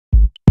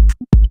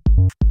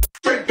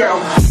down.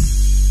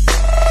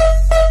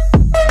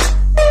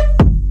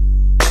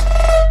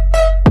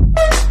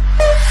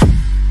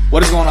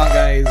 What is going on,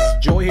 guys?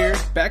 Joel here,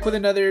 back with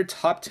another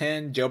top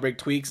 10 jailbreak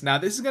tweaks. Now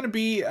this is going to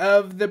be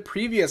of the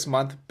previous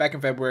month, back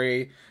in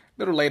February. A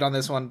little late on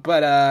this one,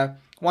 but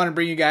want to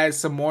bring you guys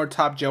some more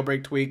top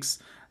jailbreak tweaks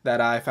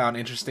that I found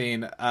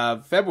interesting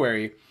of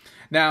February.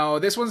 Now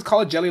this one's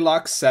called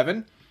Jellylock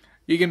 7.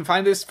 You can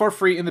find this for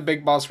free in the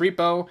Big Boss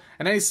repo,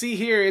 and as you see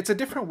here, it's a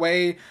different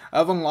way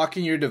of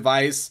unlocking your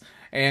device,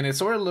 and it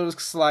sort of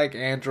looks like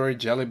Android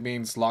Jelly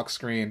Bean's lock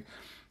screen.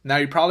 Now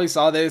you probably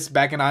saw this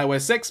back in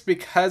iOS 6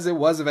 because it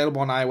was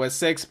available on iOS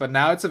 6, but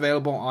now it's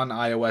available on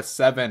iOS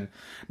 7.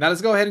 Now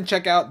let's go ahead and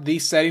check out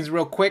these settings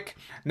real quick.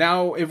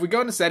 Now if we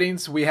go into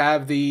settings, we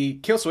have the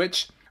kill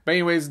switch. But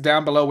anyways,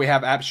 down below we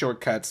have app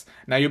shortcuts.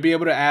 Now you'll be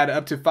able to add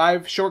up to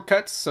 5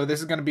 shortcuts. So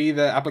this is going to be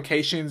the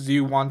applications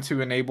you want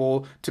to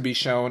enable to be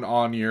shown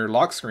on your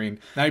lock screen.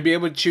 Now you'll be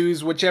able to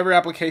choose whichever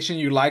application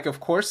you like, of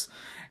course.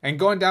 And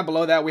going down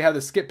below that, we have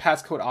the skip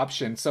passcode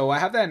option. So I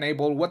have that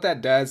enabled. What that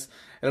does,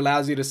 it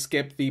allows you to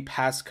skip the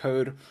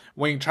passcode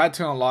when you try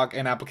to unlock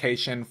an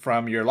application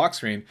from your lock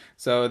screen.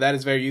 So that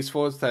is very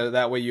useful, so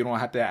that way you don't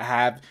have to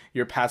have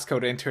your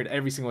passcode entered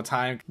every single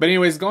time. But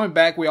anyways, going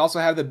back, we also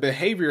have the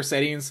behavior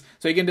settings,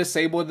 so you can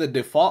disable the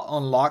default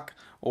unlock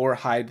or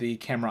hide the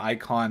camera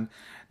icon.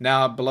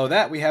 Now below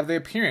that, we have the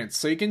appearance.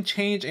 So you can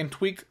change and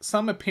tweak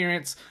some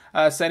appearance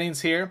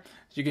settings here.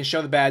 You can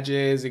show the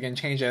badges, you can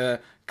change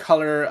a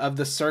color of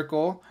the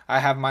circle. I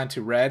have mine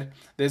to red.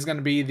 This is going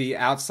to be the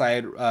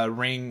outside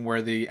ring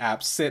where the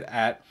apps sit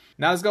at.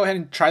 Now let's go ahead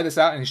and try this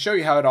out and show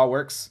you how it all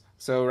works.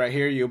 So right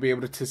here, you'll be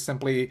able to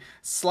simply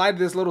slide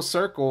this little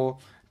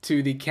circle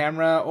to the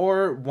camera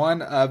or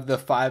one of the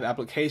 5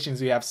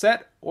 applications you have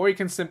set, or you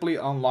can simply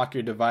unlock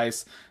your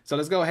device. So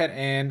let's go ahead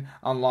and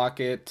unlock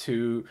it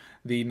to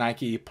the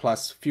Nike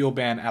Plus Fuel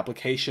Band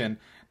application.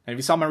 And if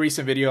you saw my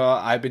recent video,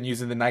 I've been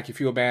using the Nike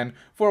Fuel Band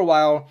for a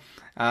while.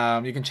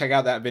 You can check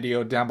out that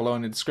video down below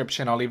in the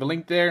description. I'll leave a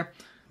link there.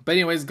 But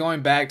anyways,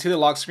 going back to the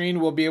lock screen,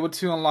 we'll be able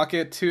to unlock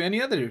it to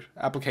any other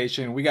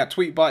application. We got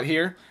Tweetbot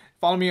here.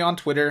 Follow me on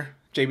Twitter,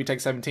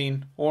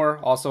 JBTech17, or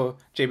also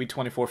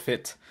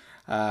JB24Fit.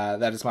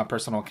 That is my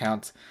personal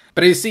account.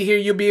 But as you see here,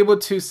 you'll be able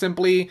to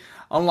simply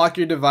unlock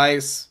your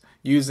device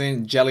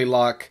using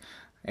Jellylock,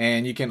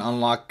 and you can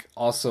unlock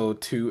also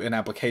to an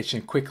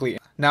application quickly.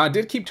 Now I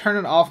did keep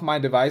turning off my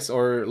device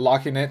or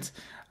locking it,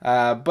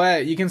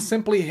 but you can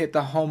simply hit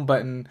the home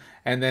button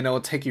and then it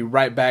will take you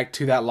right back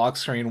to that lock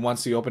screen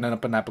once you open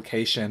up an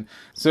application.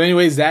 So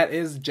anyways, that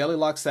is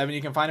Jellylock 7.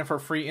 You can find it for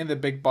free in the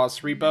Big Boss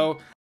repo.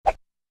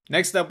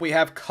 Next up, we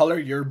have Color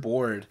Your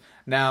Board.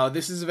 Now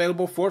this is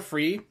available for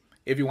free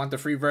if you want the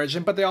free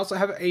version, but they also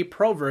have a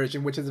pro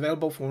version which is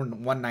available for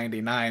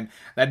 $1.99.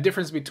 That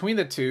difference between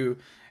the two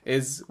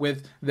is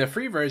with the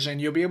free version,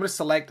 you'll be able to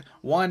select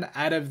one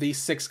out of these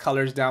 6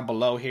 colors down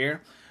below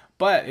here.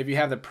 But if you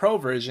have the pro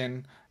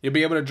version, you'll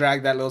be able to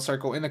drag that little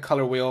circle in the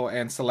color wheel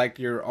and select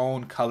your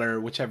own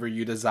color, whichever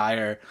you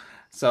desire.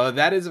 So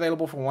that is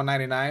available for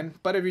 $1.99,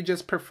 but if you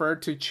just prefer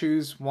to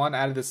choose one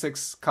out of the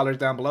 6 colors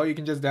down below, you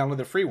can just download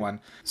the free one.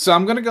 So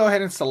I'm going to go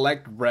ahead and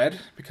select red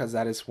because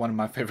that is one of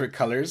my favorite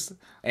colors.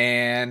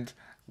 And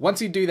once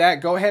you do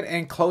that, go ahead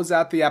and close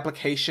out the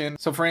application.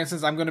 So for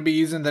instance, I'm going to be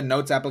using the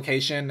Notes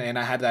application and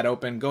I had that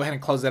open. Go ahead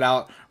and close it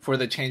out for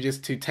the changes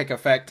to take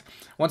effect.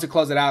 Once you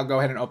close it out, go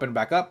ahead and open it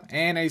back up.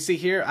 And as you see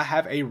here, I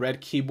have a red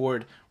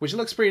keyboard, which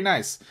looks pretty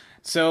nice.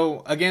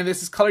 So again,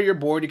 this is Color Your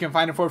Board. You can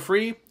find it for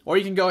free, or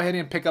you can go ahead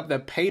and pick up the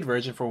paid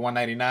version for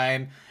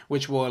 $1.99,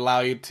 which will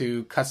allow you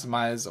to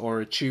customize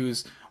or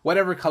choose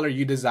whatever color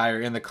you desire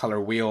in the color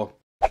wheel.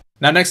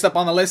 Now next up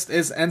on the list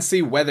is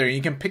NCWeather.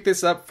 You can pick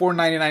this up for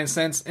 99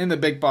 cents in the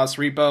Big Boss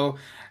repo.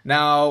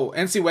 Now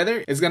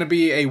NCWeather is going to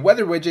be a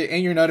weather widget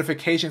in your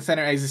notification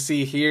center, as you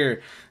see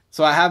here.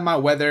 So I have my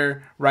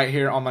weather right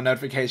here on my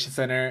notification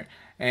center,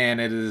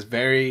 and it is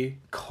very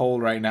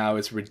cold right now.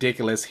 It's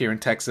ridiculous here in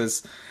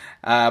Texas.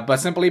 But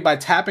simply by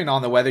tapping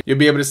on the weather, you'll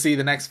be able to see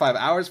the next 5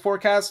 hours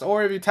forecast,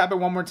 or if you tap it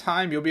one more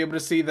time, you'll be able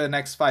to see the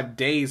next 5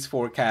 days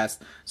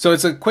forecast. So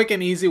it's a quick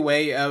and easy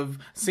way of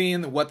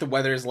seeing what the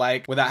weather is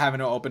like without having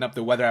to open up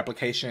the weather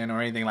application or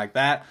anything like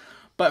that.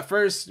 But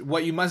first,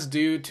 what you must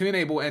do to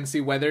enable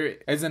NCWeather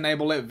is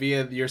enable it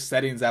via your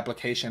settings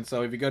application.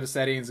 So if you go to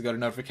settings, go to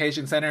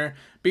notification center,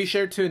 be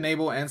sure to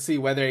enable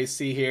NCWeather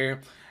AC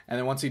here. And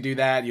then once you do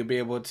that, you'll be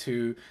able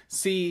to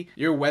see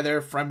your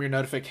weather from your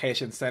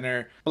notification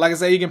center. But like I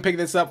said, you can pick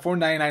this up for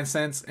 99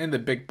 cents in the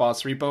Big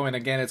Boss repo. And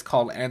again, it's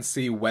called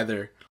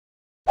NCWeather.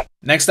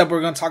 Next up,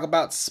 we're going to talk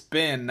about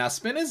Spin. Now,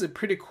 Spin is a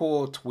pretty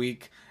cool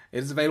tweak.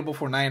 It is available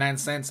for 99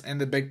 cents in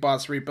the Big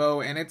Boss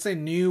repo. And it's a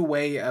new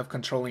way of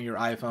controlling your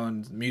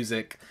iPhone's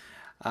music.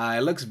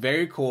 It looks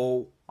very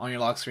cool on your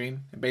lock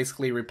screen. It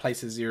basically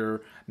replaces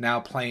your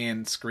now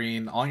playing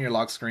screen on your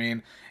lock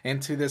screen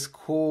into this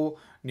cool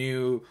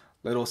new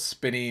little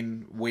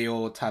spinning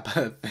wheel type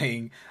of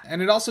thing.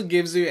 And it also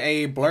gives you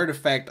a blurred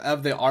effect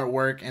of the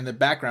artwork in the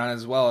background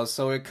as well,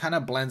 so it kind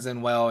of blends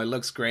in well. It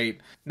looks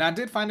great. Now I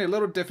did find it a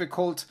little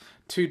difficult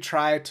to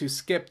try to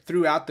skip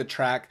throughout the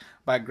track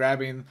by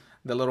grabbing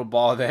the little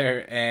ball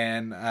there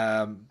and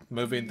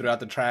moving throughout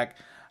the track.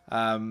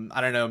 I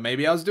don't know,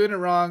 maybe I was doing it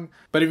wrong,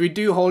 but if you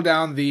do hold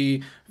down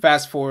the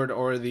fast forward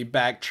or the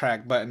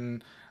backtrack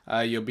button,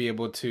 you'll be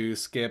able to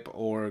skip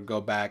or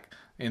go back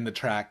in the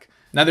track.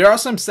 Now there are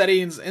some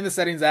settings in the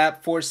settings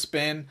app for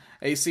spin.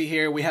 As you see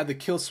here, we have the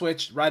kill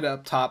switch right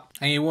up top,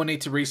 and you will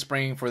need to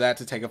respring for that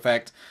to take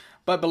effect.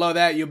 But below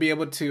that, you'll be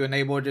able to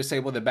enable or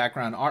disable the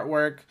background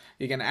artwork.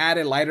 You can add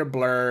a lighter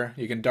blur,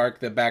 you can dark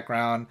the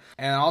background,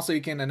 and also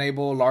you can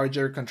enable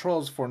larger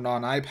controls for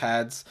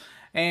non-iPads,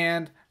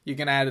 and you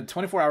can add a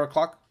 24-hour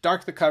clock,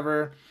 dark the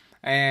cover,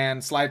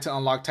 and slide to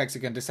unlock text,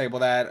 you can disable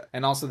that,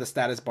 and also the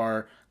status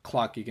bar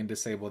clock, you can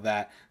disable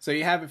that. So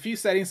you have a few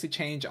settings to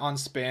change on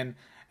spin,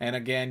 and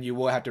again, you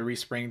will have to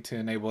respring to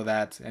enable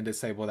that and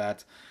disable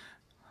that.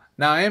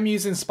 Now I am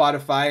using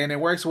Spotify, and it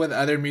works with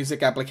other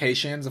music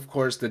applications, of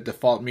course the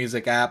default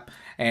music app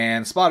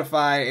and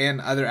Spotify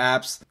and other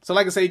apps. So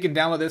like I say, you can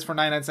download this for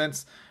 99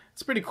 cents.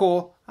 It's pretty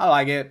cool, I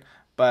like it,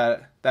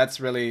 but that's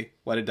really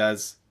what it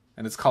does,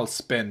 and it's called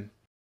Spin.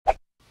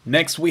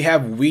 Next we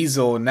have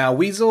Weasel. Now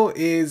Weasel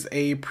is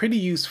a pretty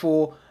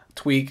useful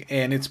tweak,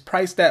 and it's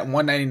priced at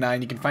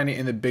 $1.99. You can find it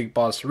in the Big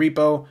Boss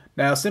repo.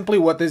 Now simply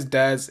what this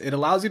does, it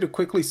allows you to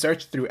quickly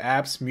search through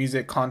apps,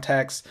 music,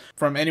 contacts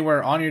from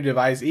anywhere on your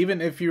device, even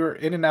if you're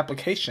in an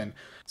application.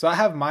 So I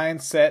have mine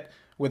set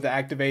with the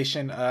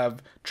activation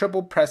of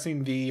triple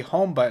pressing the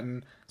home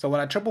button. So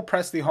when I triple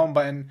press the home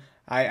button,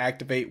 I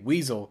activate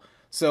Weasel.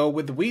 So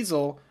with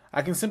Weasel,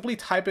 I can simply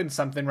type in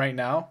something right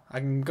now.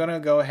 I'm gonna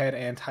go ahead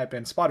and type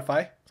in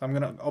Spotify. So I'm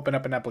gonna open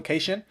up an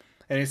application,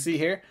 and you see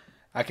here,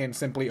 I can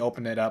simply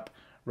open it up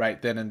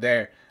right then and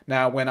there.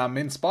 Now when I'm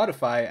in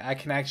Spotify, I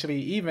can actually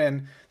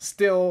even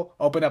still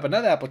open up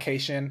another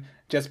application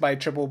just by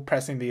triple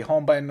pressing the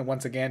home button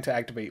once again to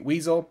activate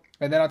Weasel,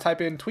 and then I'll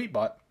type in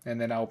Tweetbot, and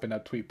then I'll open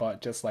up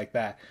Tweetbot just like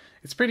that.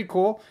 It's pretty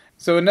cool.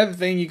 So another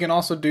thing you can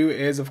also do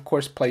is of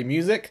course play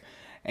music,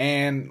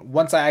 and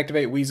once I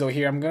activate Weasel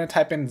here, I'm going to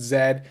type in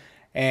Z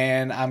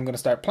and I'm going to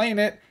start playing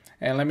it.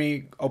 And let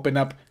me open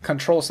up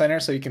Control Center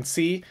so you can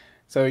see.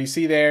 So you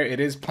see there,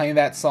 it is playing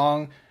that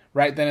song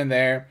right then and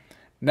there.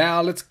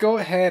 Now let's go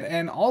ahead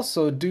and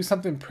also do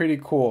something pretty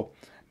cool.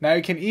 Now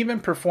you can even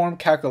perform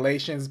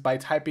calculations by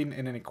typing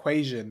in an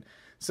equation.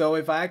 So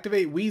if I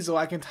activate Weasel,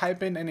 I can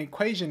type in an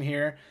equation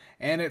here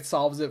and it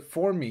solves it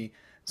for me.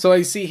 So as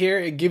you see here,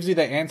 it gives you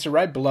the answer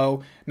right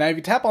below. Now if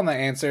you tap on the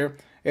answer,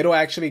 it'll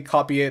actually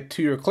copy it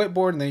to your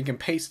clipboard, and then you can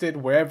paste it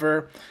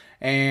wherever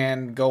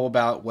and go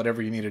about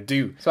whatever you need to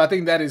do. So I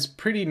think that is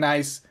pretty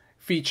nice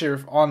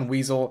feature on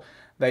Weasel,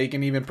 that you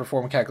can even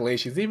perform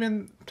calculations,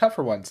 even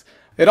tougher ones.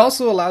 It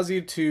also allows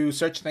you to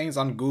search things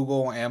on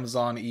Google,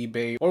 Amazon,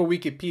 eBay, or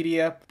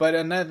Wikipedia. But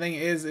another thing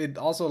is it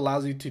also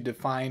allows you to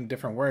define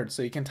different words.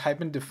 So you can type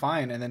in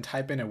define and then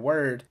type in a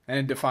word, and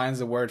it defines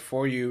the word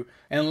for you.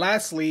 And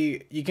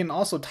lastly, you can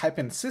also type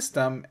in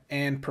system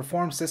and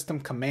perform system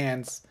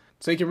commands.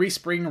 So you can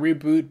respring,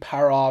 reboot,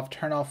 power off,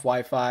 turn off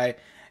Wi-Fi,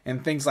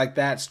 and things like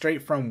that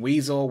straight from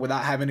Weasel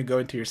without having to go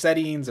into your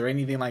settings or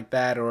anything like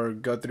that, or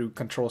go through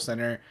Control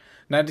Center.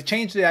 Now to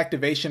change the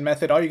activation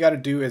method, all you got to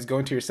do is go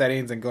into your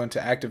settings and go into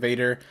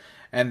activator,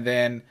 and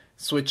then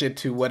switch it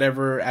to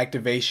whatever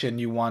activation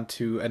you want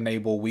to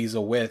enable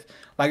Weasel with.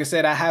 Like I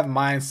said, I have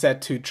mine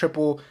set to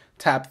triple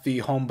tap the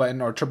home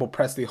button or triple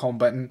press the home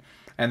button,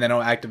 and then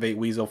it'll activate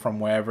Weasel from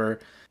wherever.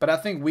 But I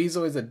think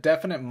Weasel is a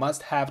definite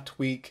must-have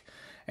tweak,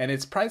 and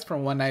it's priced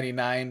from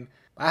 $1.99.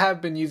 I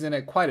have been using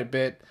it quite a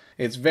bit.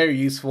 It's very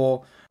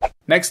useful.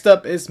 Next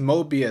up is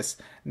Mobius.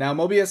 Now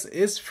Mobius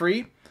is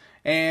free,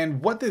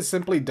 and what this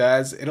simply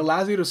does, it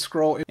allows you to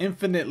scroll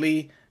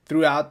infinitely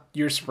throughout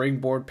your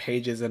Springboard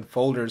pages and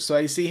folders. So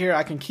as you see here,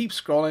 I can keep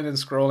scrolling and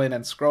scrolling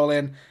and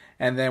scrolling,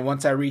 and then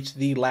once I reach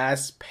the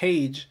last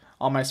page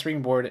on my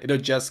Springboard, it'll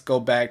just go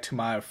back to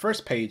my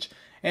first page.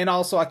 And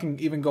also I can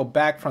even go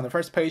back from the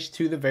first page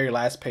to the very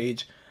last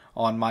page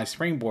on my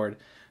Springboard.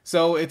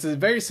 So it's a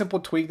very simple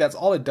tweak, that's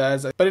all it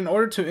does. But in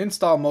order to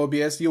install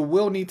Mobius, you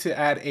will need to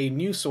add a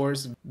new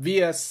source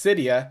via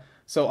Cydia.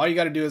 So all you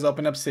got to do is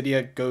open up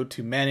Cydia, go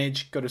to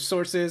Manage, go to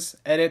Sources,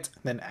 Edit,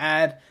 then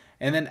Add,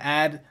 and then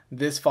add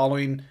this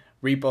following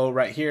repo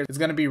right here. It's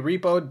going to be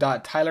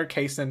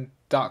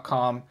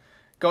repo.tylercason.com.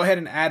 Go ahead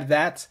and add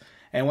that,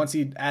 and once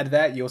you add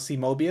that, you'll see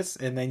Mobius,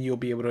 and then you'll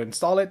be able to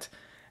install it.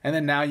 And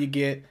then now you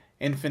get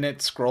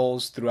infinite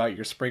scrolls throughout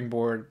your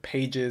Springboard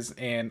pages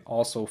and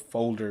also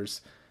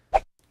folders.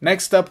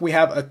 Next up, we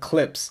have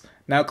Eclipse.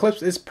 Now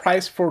Eclipse is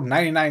priced for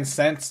 99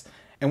 cents,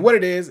 and what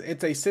it is,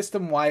 it's a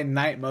system-wide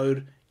night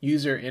mode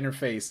user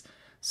interface.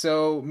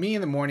 So me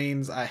in the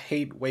mornings, I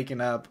hate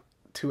waking up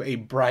to a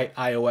bright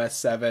iOS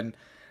 7,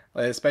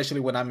 especially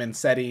when I'm in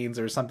settings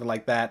or something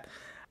like that.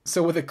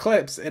 So with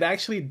Eclipse, it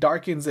actually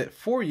darkens it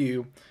for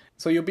you.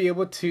 So you'll be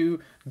able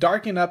to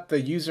darken up the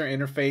user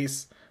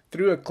interface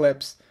through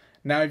Eclipse.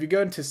 Now if you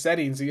go into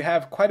settings, you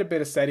have quite a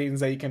bit of settings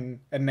that you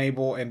can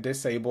enable and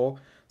disable.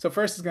 So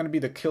first is going to be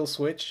the kill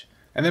switch,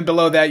 and then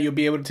below that you'll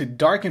be able to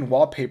darken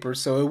wallpapers,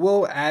 so it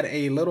will add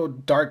a little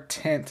dark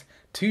tint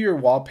to your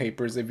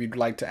wallpapers if you'd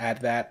like to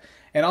add that.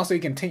 And also you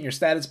can tint your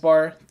status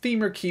bar, theme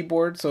your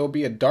keyboard, so it'll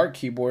be a dark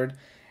keyboard,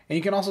 and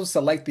you can also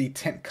select the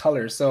tint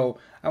color. So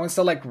I'm going to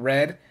select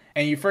red,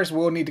 and you first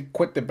will need to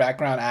quit the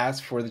background as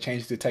for the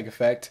changes to take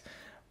effect.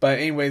 But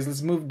anyways,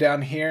 let's move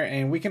down here,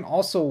 and we can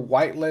also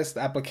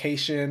whitelist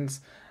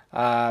applications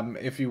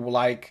if you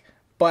like.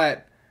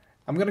 But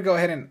I'm going to go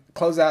ahead and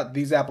close out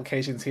these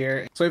applications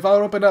here. So if I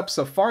open up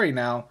Safari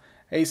now,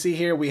 you see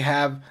here we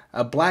have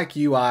a black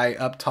UI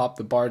up top,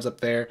 the bars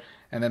up there,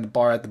 and then the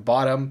bar at the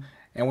bottom,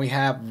 and we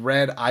have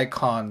red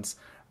icons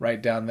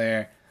right down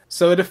there.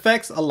 So it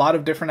affects a lot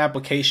of different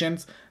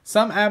applications.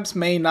 Some apps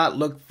may not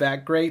look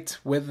that great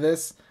with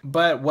this,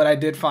 but what I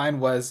did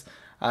find was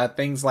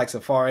things like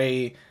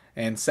Safari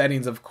and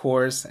settings, of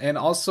course, and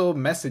also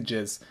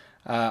messages,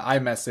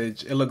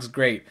 iMessage. It looks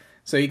great.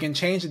 So you can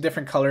change the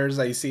different colors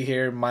that you see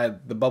here.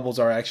 The bubbles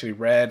are actually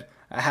red.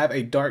 I have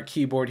a dark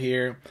keyboard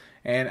here,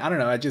 and I don't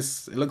know,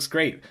 it looks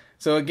great.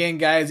 So again,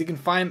 guys, you can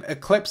find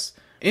Eclipse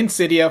in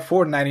Cydia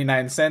for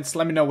 99 cents.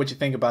 Let me know what you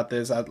think about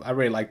this. I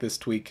really like this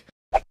tweak.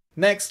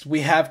 Next,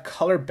 we have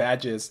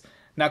ColorBadges.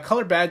 Now,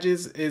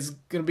 ColorBadges is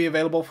going to be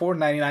available for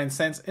 99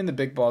 cents in the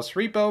Big Boss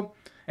repo.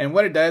 And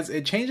what it does,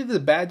 it changes the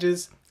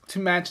badges to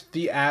match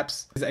the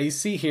apps. As you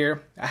see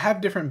here, I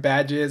have different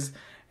badges,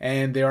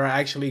 and they are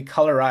actually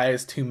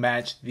colorized to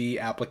match the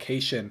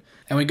application.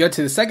 And we go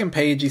to the second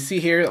page, you see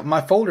here,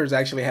 my folders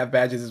actually have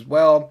badges as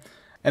well.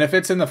 And if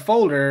it's in the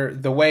folder,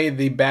 the way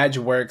the badge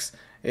works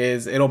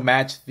is it'll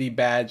match the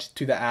badge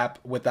to the app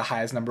with the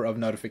highest number of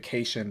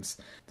notifications.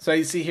 So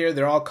you see here,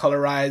 they're all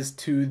colorized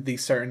to the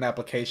certain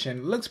application.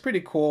 It looks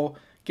pretty cool,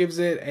 gives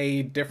it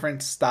a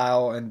different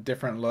style and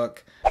different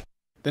look.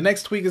 The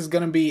next tweak is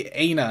going to be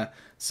Ayna.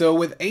 So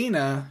with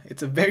Ayna,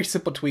 it's a very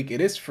simple tweak.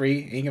 It is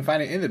free, and you can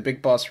find it in the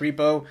Big Boss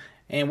repo.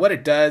 And what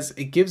it does,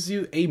 it gives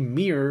you a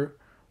mirror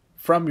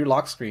from your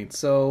lock screen.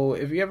 So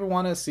if you ever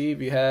want to see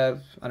if you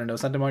have, I don't know,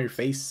 something on your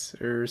face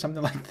or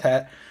something like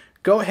that,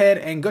 go ahead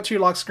and go to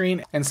your lock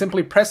screen and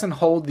simply press and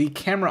hold the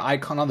camera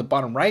icon on the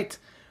bottom right.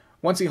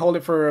 Once you hold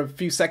it for a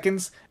few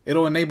seconds,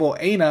 it'll enable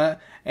Ayna,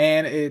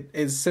 and it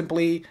is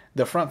simply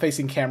the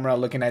front-facing camera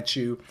looking at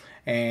you,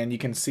 and you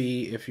can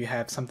see if you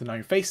have something on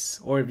your face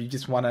or if you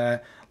just want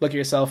to look at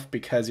yourself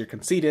because you're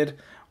conceited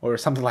or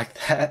something like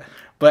that.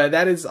 But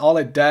that is all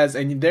it does,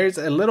 and there's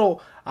a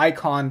little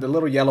icon, the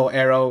little yellow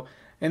arrow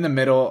in the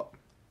middle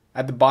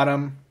at the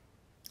bottom.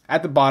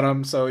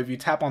 So if you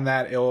tap on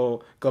that,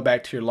 it'll go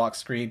back to your lock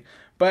screen.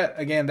 But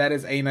again, that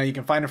is Ayna. You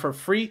can find it for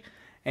free,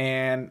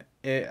 and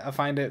I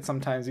find it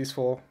sometimes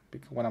useful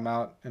when I'm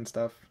out and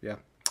stuff. Yeah.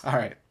 All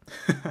right.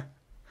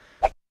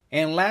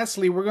 And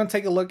lastly, we're going to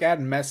take a look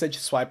at Message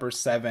Swiper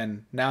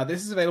 7. Now,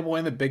 this is available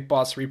in the Big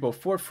Boss repo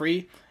for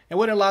free. And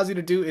what it allows you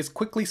to do is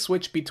quickly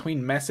switch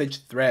between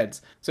message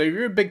threads. So if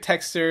you're a big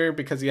texter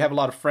because you have a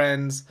lot of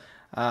friends,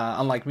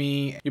 unlike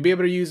me, you'll be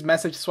able to use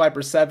Message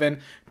Swiper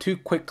 7 to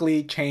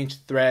quickly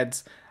change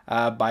threads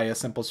by a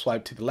simple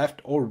swipe to the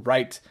left or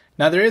right.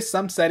 Now, there is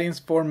some settings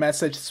for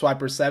Message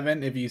Swiper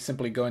 7 if you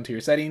simply go into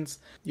your settings.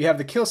 You have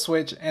the kill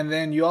switch, and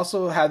then you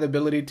also have the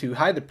ability to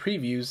hide the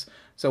previews.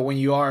 So when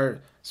you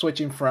are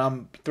switching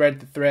from thread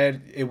to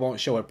thread, it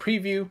won't show a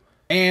preview.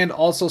 And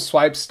also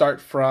swipes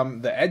start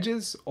from the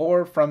edges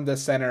or from the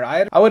center.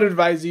 I would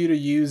advise you to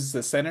use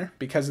the center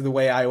because of the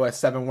way iOS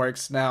 7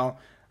 works now.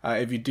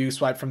 If you do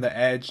swipe from the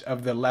edge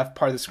of the left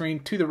part of the screen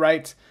to the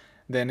right,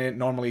 then it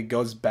normally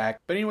goes back.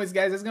 But anyways,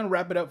 guys, that's going to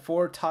wrap it up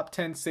for top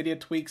 10 Cydia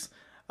tweaks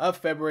of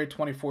February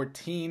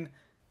 2014.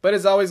 But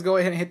as always, go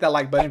ahead and hit that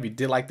like button if you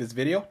did like this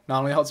video. Not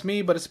only helps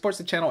me, but it supports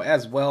the channel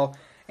as well.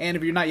 And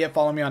if you're not yet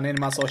following me on any of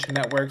my social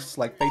networks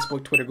like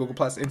Facebook, Twitter, Google+,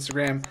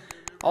 Instagram,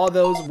 all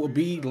those will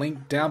be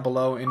linked down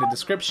below in the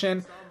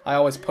description. I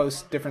always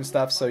post different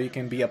stuff so you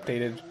can be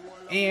updated.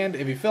 And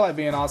if you feel like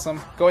being awesome,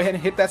 go ahead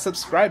and hit that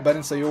subscribe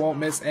button so you won't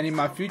miss any of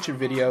my future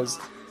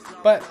videos.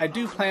 But I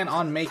do plan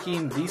on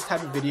making these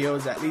type of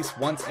videos at least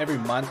once every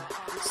month,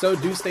 so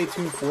do stay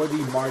tuned for the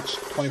March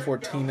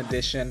 2014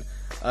 edition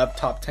of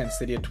Top 10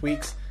 Cydia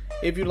Tweaks.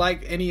 If you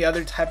like any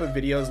other type of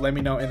videos, let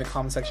me know in the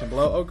comment section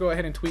below, or go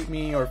ahead and tweet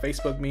me or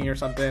Facebook me or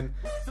something,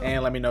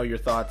 and let me know your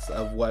thoughts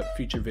of what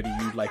future video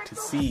you'd like to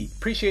see.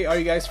 Appreciate all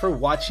you guys for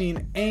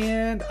watching,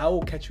 and I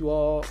will catch you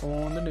all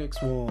on the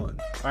next one.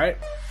 Alright,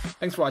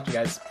 thanks for watching,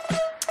 guys.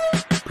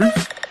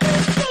 Peace.